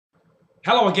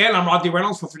Hello again, I'm Rodney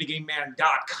Reynolds from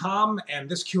 3dgameman.com, and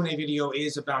this Q&A video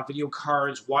is about video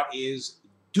cards. What is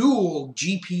dual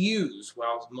GPUs?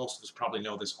 Well, most of us probably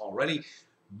know this already.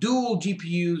 Dual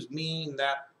GPUs mean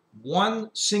that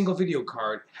one single video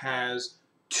card has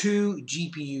two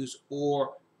GPUs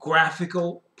or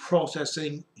graphical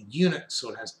processing units. So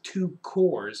it has two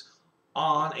cores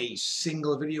on a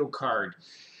single video card.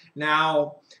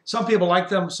 Now, some people like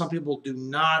them, some people do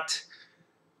not.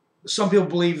 Some people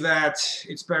believe that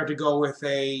it's better to go with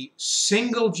a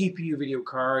single GPU video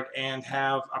card and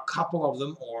have a couple of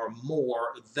them or more,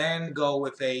 than go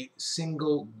with a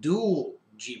single dual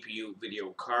GPU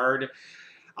video card.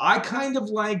 I kind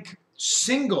of like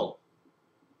single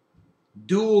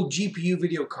dual GPU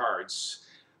video cards.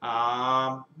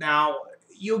 Now,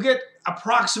 you'll get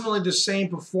approximately the same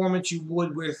performance you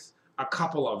would with a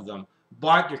couple of them,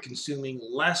 but you're consuming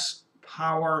less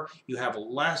power, you have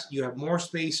more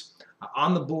space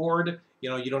on the board.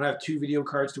 You don't have two video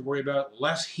cards to worry about,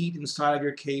 less heat inside of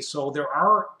your case. So there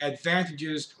are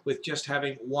advantages with just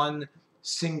having one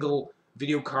single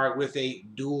video card with a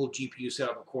dual GPU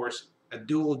setup. Of course, a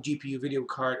dual GPU video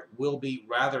card will be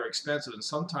rather expensive, and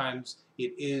sometimes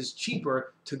it is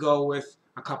cheaper to go with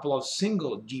a couple of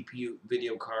single GPU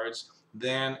video cards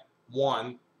than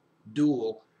one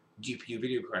dual GPU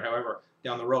video card. However,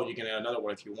 down the road you can add another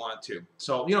one if you want to.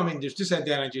 So, there's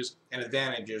disadvantages and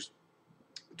advantages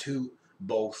to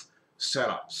both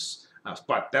setups.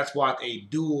 But that's what a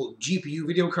dual GPU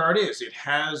video card is. It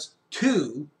has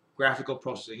two graphical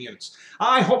processing units.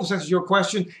 I hope this answers your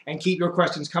question, and keep your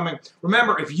questions coming.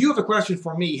 Remember, if you have a question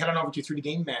for me, head on over to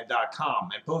 3dgameman.com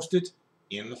and post it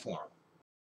in the forum.